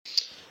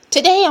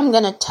Today I'm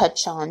going to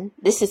touch on,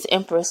 this is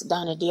Empress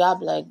Donna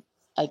Diablo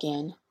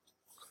again.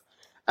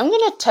 I'm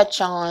going to touch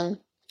on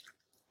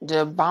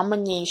the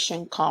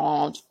abomination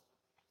called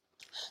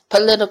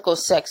political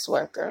sex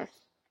worker.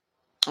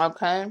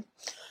 Okay?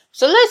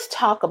 So let's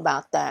talk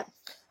about that.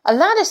 A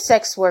lot of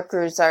sex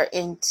workers are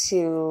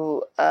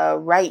into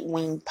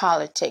right-wing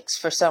politics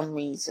for some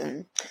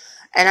reason.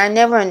 And I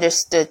never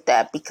understood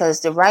that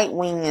because the right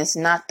wing is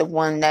not the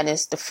one that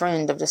is the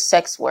friend of the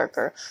sex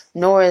worker,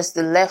 nor is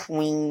the left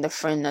wing the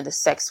friend of the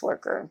sex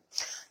worker.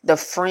 The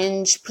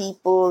fringe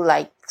people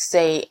like,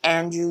 say,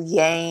 Andrew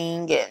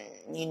Yang and,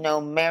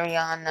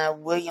 Mariana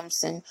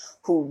Williamson,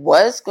 who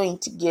was going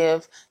to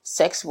give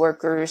sex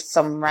workers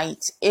some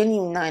rights in the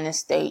United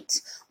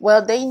States,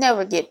 well, they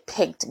never get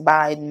picked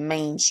by the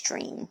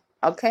mainstream.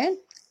 Okay?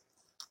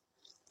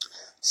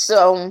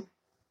 So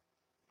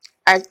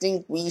I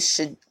think we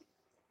should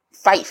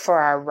fight for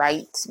our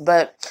rights,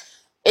 but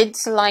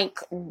it's like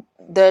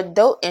the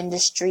adult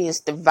industry is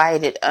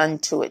divided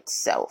unto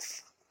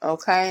itself.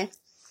 Okay?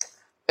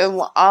 It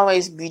will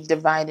always be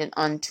divided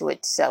unto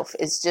itself.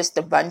 It's just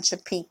a bunch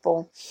of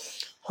people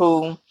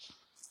who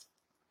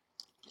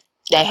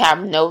they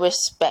have no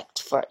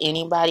respect for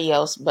anybody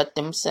else but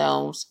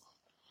themselves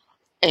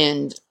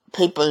and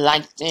people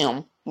like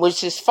them,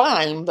 which is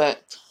fine,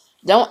 but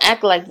don't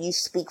act like you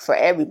speak for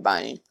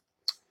everybody.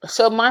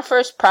 So my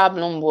first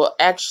problem will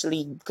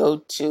actually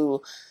go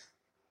to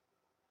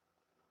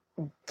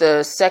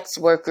the sex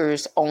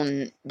workers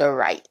on the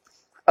right.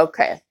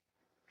 Okay.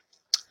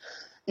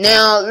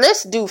 Now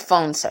let's do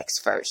phone sex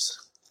first.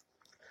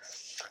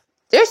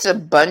 There's a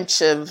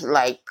bunch of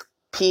like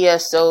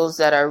PSOs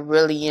that are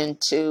really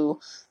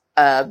into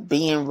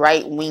being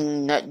right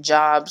wing nut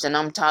jobs, and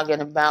I'm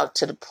talking about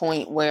to the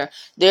point where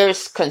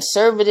there's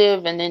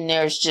conservative and then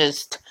there's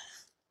just,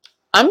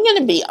 I'm going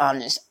to be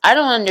honest, I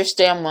don't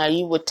understand why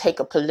you would take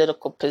a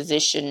political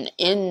position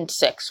in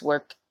sex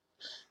work,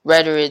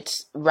 whether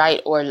it's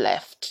right or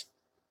left.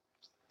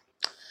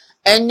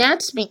 And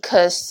that's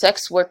because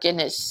sex work in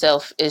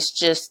itself is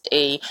just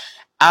a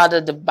out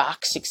of the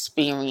box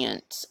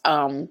experience.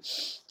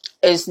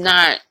 It's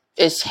not,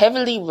 it's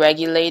heavily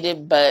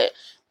regulated, but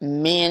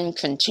men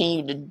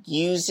continue to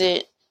use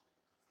it.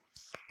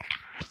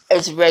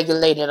 It's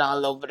regulated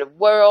all over the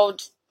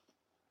world.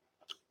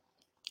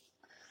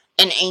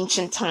 In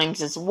ancient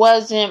times it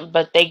wasn't,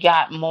 but they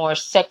got more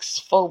sex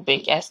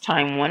phobic as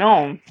time went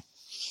on.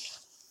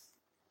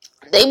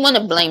 They want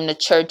to blame the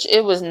church.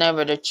 It was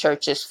never the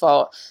church's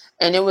fault.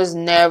 And it was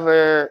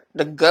never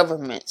the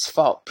government's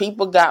fault.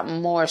 People got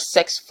more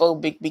sex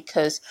phobic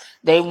because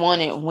they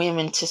wanted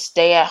women to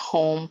stay at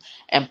home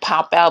and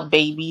pop out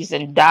babies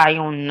and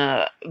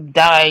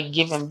die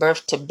giving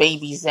birth to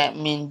babies that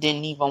men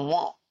didn't even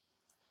want.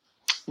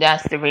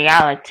 That's the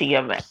reality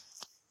of it.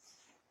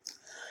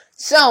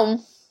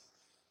 So,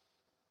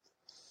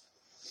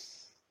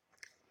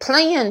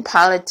 playing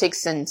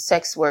politics and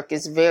sex work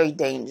is very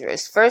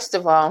dangerous. First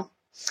of all,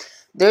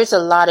 there's a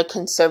lot of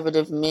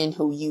conservative men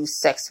who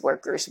use sex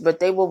workers, but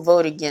they will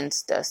vote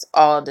against us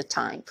all the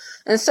time.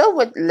 And so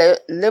would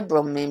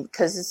liberal men,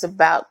 because it's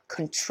about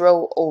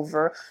control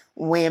over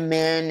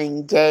women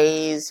and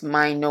gays,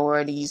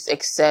 minorities,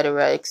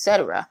 etc.,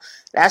 etc.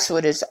 That's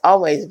what it's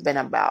always been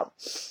about.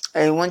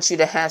 They want you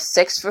to have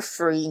sex for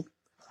free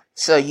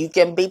so you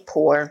can be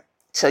poor,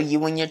 so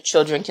you and your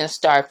children can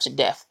starve to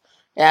death.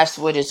 That's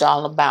what it's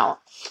all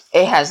about.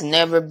 It has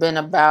never been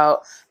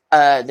about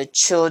the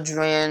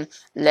children.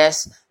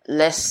 Let's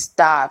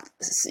stop,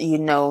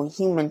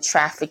 human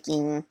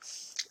trafficking.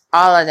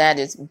 All of that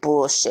is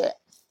bullshit.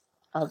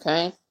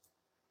 Okay?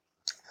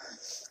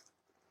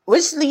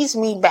 Which leads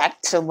me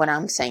back to what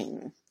I'm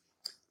saying.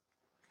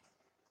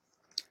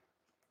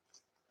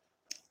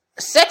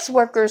 Sex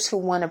workers who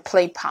want to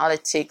play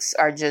politics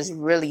are just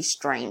really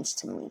strange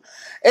to me.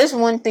 It's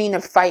one thing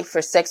to fight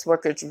for sex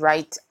workers'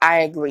 rights. I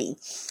agree.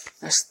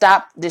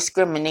 Stop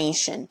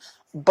discrimination.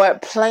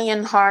 But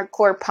playing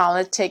hardcore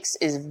politics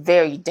is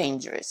very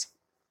dangerous.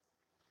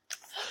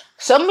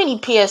 So many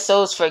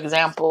PSOs, for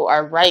example,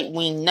 are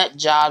right-wing nut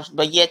jobs,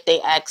 but yet they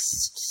act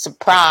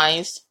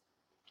surprised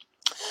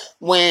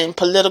when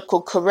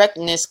political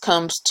correctness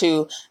comes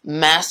to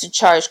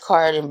MasterCharge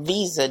card and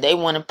Visa. They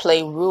want to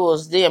play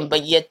rules then,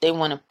 but yet they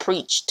want to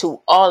preach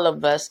to all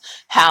of us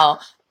how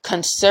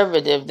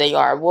conservative they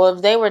are. Well,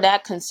 if they were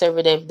that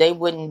conservative, they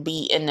wouldn't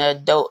be in the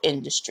adult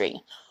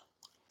industry.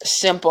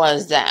 Simple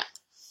as that.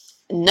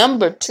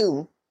 Number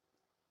two,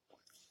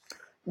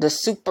 the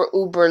super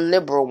uber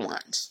liberal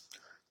ones.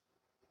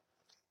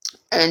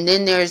 And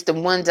then there's the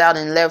ones out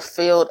in left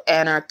field,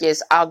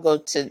 anarchists. I'll go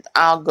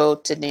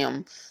to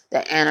them,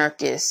 the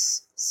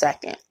anarchists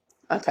second.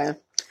 Okay.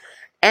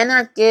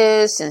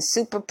 Anarchists and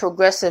super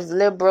progressive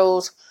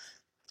liberals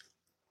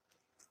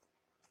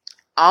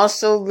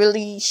also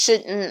really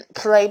shouldn't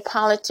play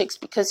politics,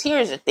 because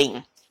here's the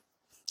thing.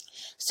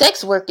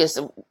 Sex work is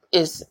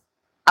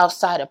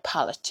outside of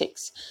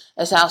politics.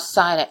 It's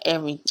outside of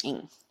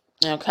everything.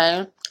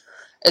 Okay?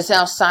 It's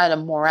outside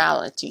of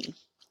morality.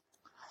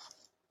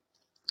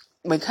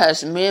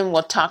 because men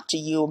will talk to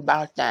you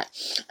about that.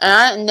 And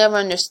I never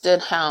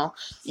understood how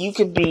you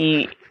could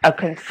be a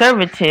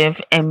conservative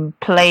and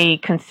play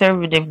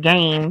conservative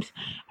games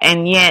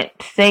and yet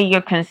say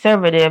you're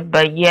conservative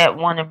but yet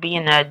want to be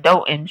in the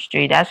adult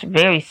industry. That's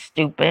very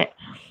stupid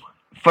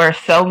for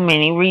so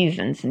many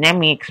reasons. Let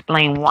me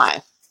explain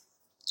why.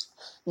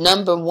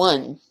 Number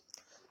one,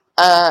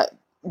 uh,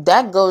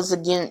 that goes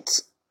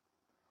against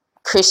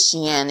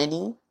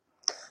Christianity.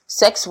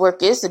 Sex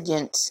work is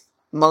against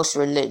most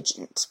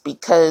religions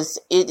because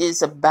it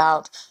is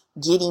about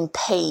getting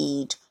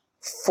paid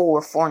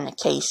for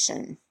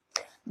fornication.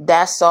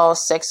 That's all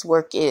sex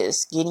work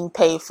is. Getting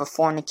paid for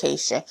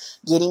fornication.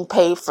 Getting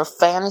paid for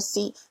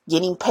fantasy.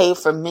 Getting paid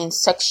for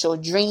men's sexual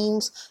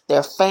dreams.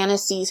 Their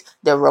fantasies.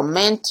 Their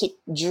romantic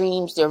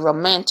dreams. Their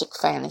romantic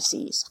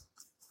fantasies.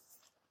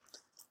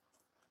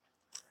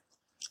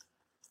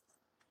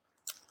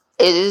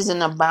 It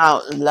isn't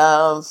about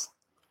love.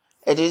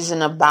 It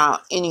isn't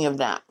about any of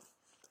that.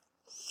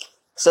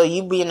 So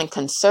you being a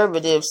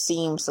conservative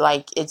seems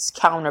like it's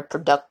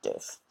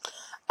counterproductive.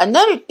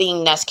 Another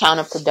thing that's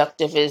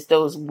counterproductive is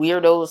those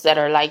weirdos that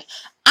are like,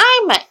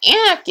 I'm an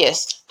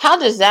anarchist. How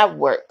does that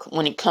work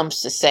when it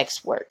comes to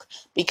sex work?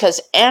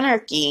 Because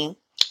anarchy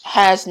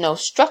has no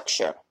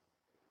structure.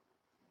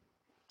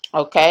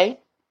 Okay?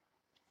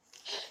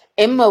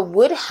 Emma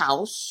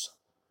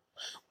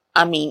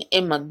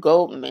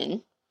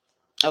Goldman,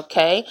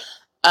 okay,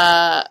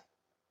 uh,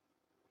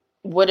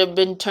 would have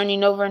been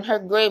turning over in her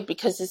grave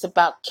because it's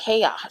about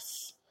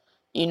chaos.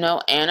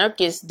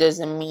 Anarchist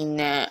doesn't mean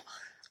that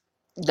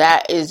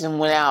isn't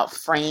without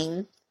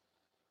frame,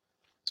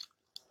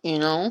 you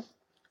know,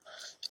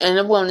 and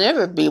it will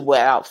never be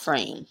without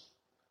frame.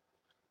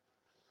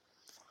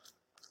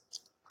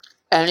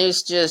 And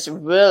it's just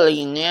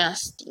really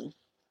nasty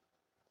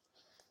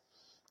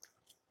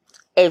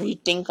if you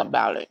think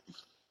about it.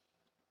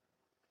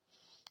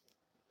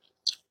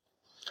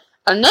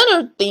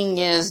 Another thing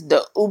is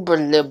the uber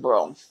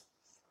liberal.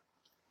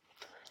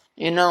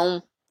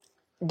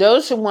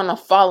 Those who want to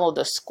follow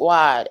the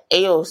squad,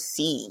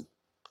 AOC,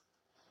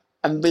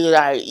 and be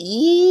like,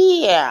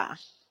 yeah,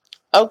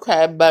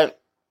 okay,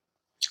 but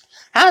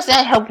how's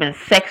that helping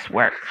sex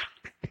work?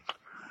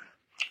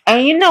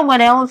 And you know what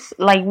else?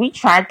 Like, we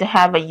tried to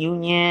have a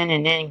union,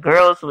 and then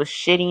girls was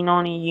shitting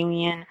on the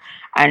union.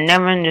 I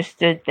never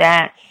understood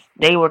that.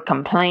 They were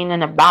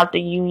complaining about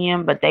the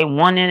union, but they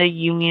wanted a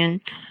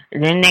union.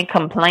 Then they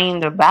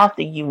complained about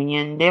the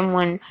union. Then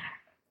when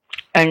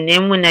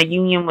the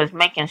union was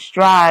making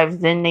strides,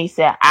 then they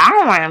said, I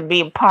don't want to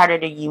be a part of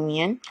the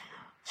union.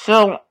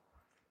 So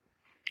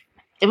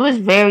it was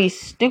very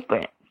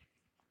stupid.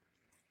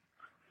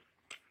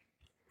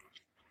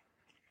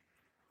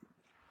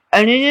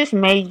 And it just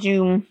made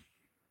you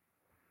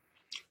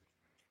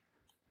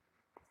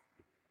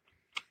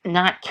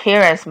not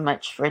care as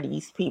much for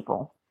these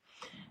people.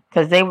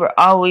 Because they were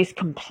always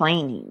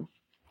complaining.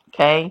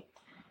 Okay?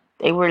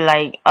 They were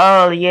like,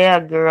 oh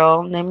yeah,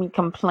 girl, let me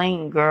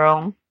complain,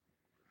 girl.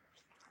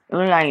 They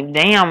were like,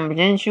 damn,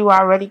 didn't you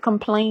already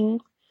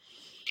complain?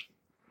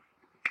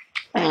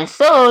 And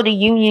so the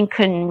union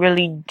couldn't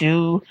really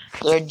do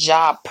their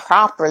job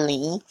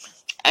properly.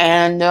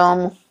 And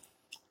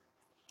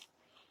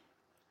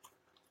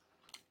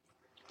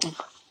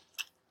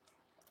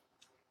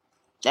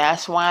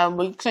that's why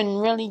we couldn't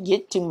really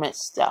get too much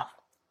stuff.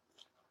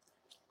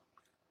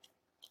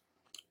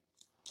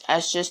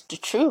 That's just the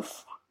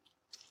truth.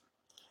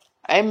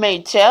 I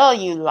may tell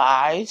you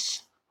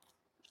lies,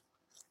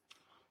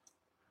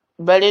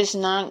 but it's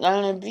not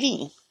gonna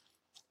be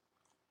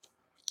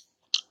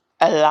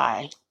a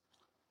lie.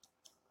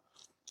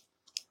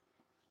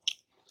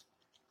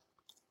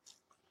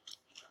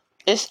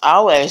 It's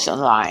always a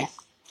lie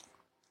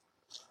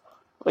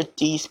with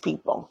these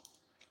people.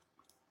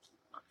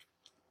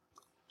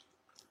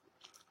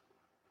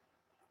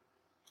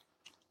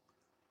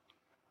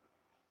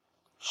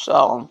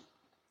 So,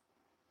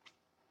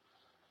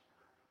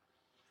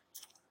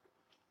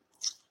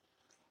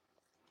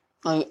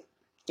 like,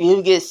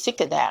 you get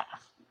sick of that.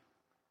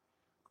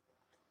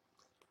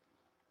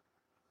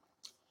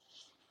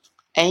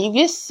 And you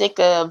get sick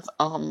of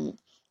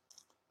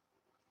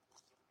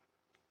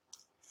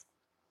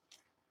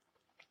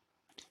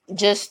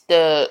just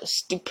the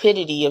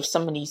stupidity of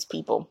some of these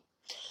people.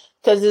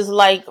 Because it's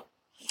like,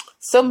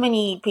 so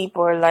many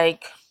people are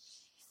like,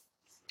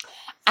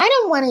 I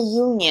don't want a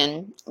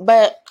union,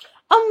 but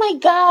oh my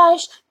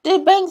gosh, the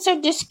banks are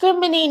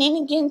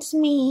discriminating against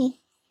me.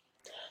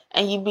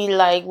 And you be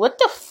like, what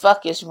the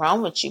fuck is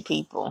wrong with you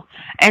people?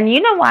 And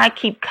you know why I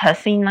keep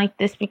cussing like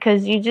this?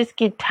 Because you just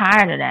get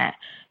tired of that.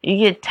 You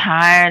get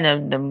tired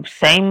of the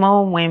same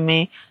old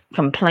women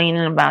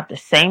complaining about the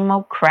same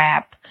old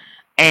crap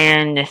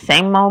and the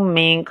same old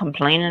men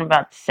complaining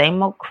about the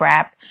same old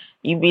crap.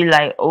 You be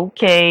like,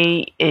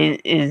 okay,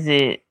 is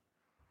it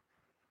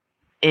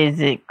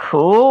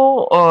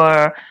cool,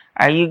 or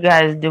are you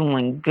guys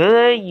doing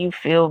good? You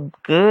feel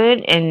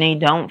good and they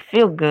don't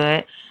feel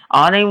good.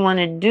 All they want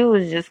to do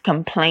is just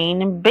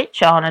complain and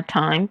bitch all the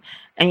time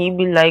And you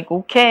be like,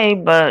 okay,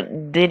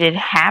 but did it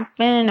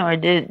happen or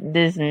did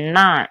this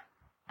not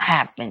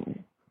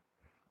happen?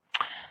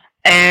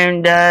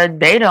 And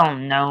they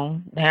don't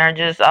know. They're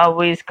just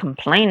always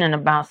complaining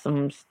about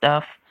some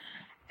stuff.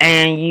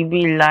 And you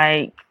be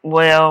like,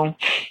 well,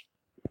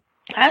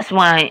 that's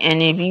why.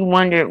 And if you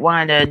wondered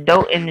why the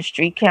adult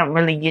industry can't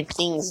really get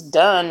things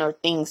done or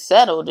things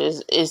settled,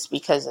 is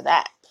because of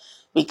that.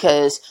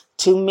 Because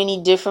too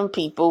many different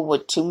people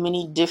with too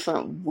many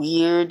different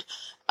weird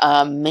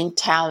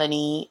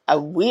mentality, a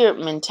weird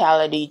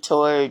mentality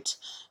towards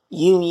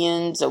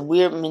unions, a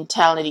weird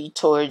mentality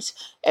towards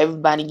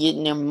everybody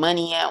getting their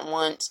money at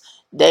once.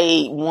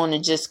 They want to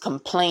just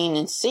complain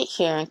and sit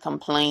here and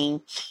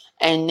complain.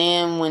 And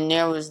then when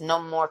there was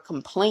no more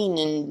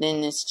complaining,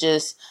 then it's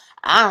just,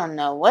 I don't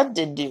know what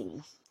to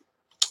do.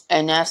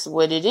 And that's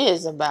what it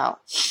is about.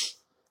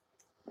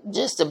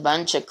 Just a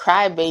bunch of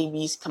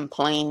crybabies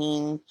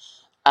complaining,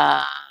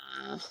 uh,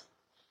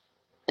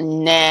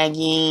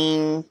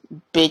 nagging,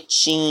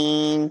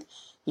 bitching,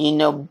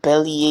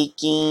 belly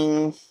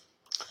aching.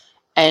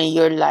 And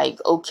you're like,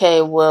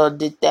 okay, well,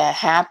 did that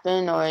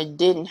happen or it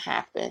didn't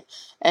happen?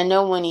 And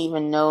no one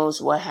even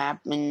knows what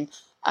happened.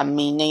 I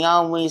mean, they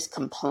always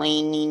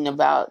complaining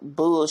about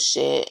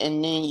bullshit.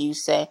 And then you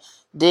say,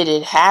 did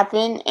it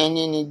happen? And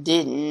then it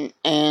didn't.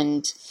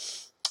 And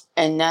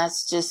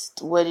that's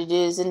just what it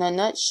is in a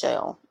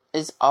nutshell.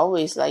 It's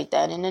always like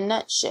that in a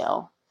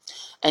nutshell.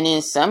 And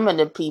then some of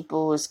the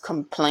people was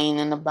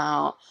complaining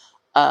about,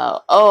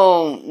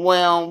 oh,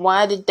 well,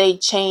 why did they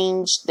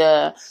change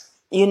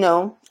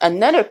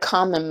another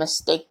common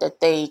mistake that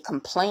they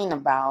complain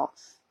about,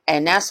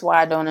 and that's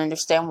why I don't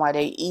understand why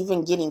they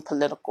even getting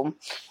political,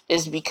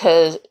 is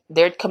because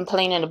they're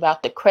complaining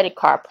about the credit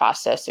card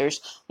processors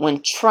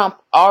when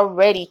Trump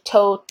already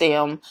told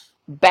them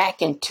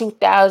back in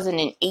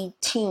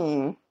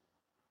 2018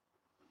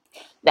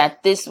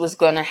 that this was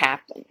going to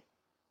happen.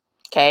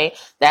 Okay,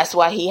 that's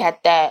why he had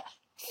that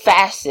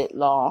facet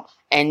law,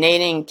 and they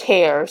didn't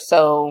care.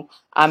 So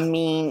I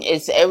mean,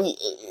 it's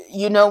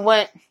you know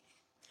what?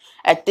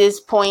 At this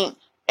point,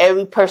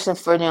 every person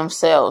for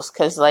themselves,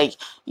 because like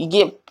you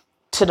get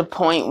to the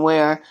point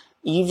where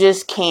you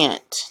just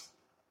can't.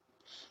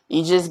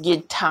 You just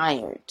get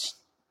tired.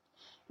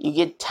 You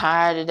get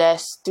tired of that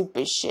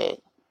stupid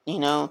shit.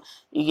 You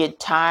get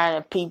tired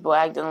of people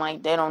acting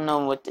like they don't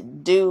know what to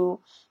do.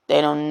 They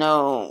don't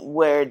know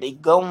where they're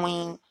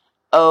going.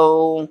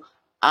 Oh,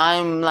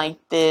 I'm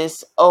like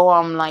this. Oh,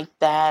 I'm like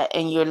that.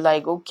 And you're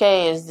like,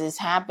 okay, is this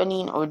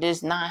happening or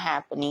this not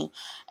happening?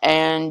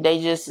 And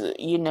they just,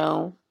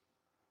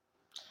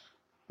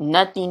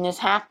 nothing is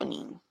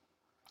happening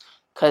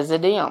because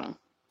of them.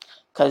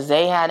 Because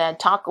they had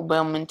that Taco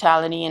Bell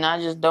mentality, and I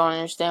just don't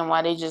understand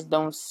why they just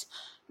don't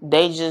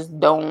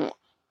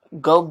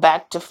go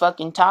back to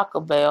fucking Taco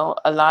Bell,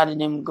 a lot of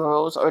them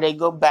girls, or they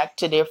go back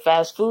to their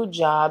fast food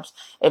jobs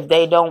if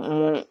they don't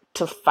want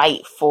to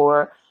fight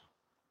for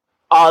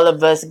all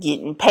of us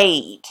getting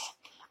paid,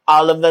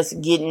 all of us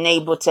getting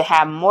able to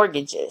have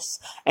mortgages.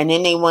 And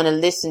then they want to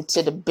listen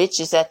to the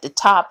bitches at the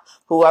top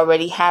who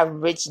already have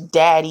rich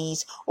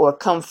daddies or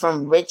come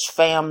from rich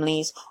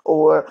families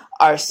or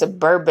are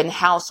suburban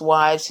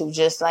housewives who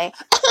just like,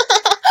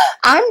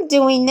 I'm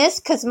doing this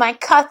because my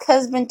cuck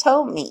husband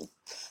told me.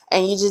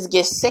 And you just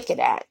get sick of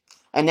that.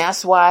 And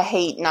that's why I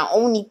hate not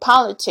only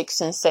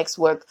politics and sex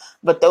work,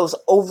 but those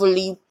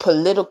overly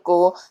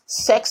political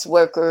sex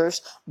workers,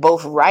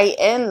 both right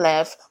and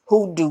left,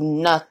 who do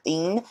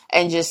nothing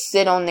and just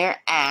sit on their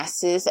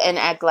asses and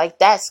act like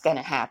that's going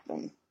to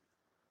happen.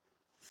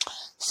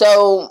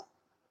 So,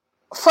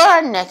 for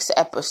our next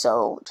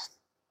episode,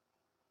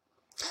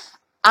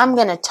 I'm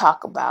going to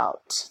talk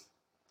about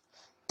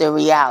the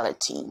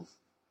reality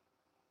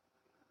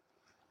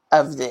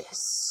of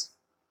this.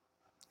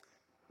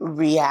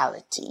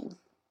 Reality.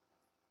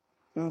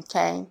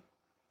 Okay?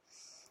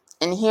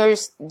 And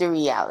here's the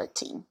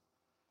reality.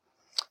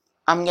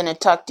 I'm going to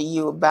talk to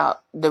you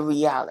about the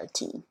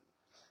reality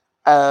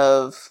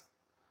of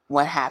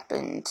what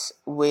happens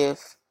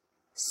with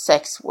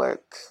sex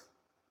work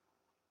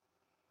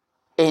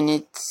in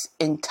its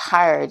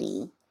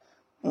entirety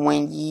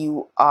when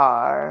you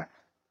are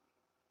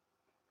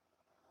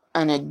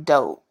an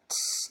adult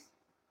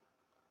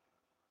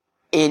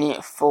in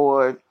it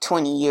for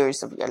 20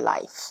 years of your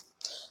life.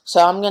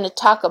 So I'm going to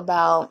talk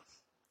about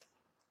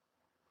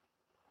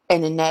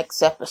in the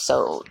next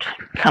episode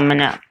coming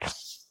up,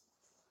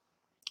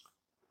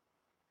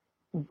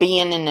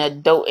 being in the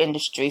adult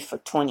industry for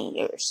 20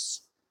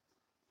 years.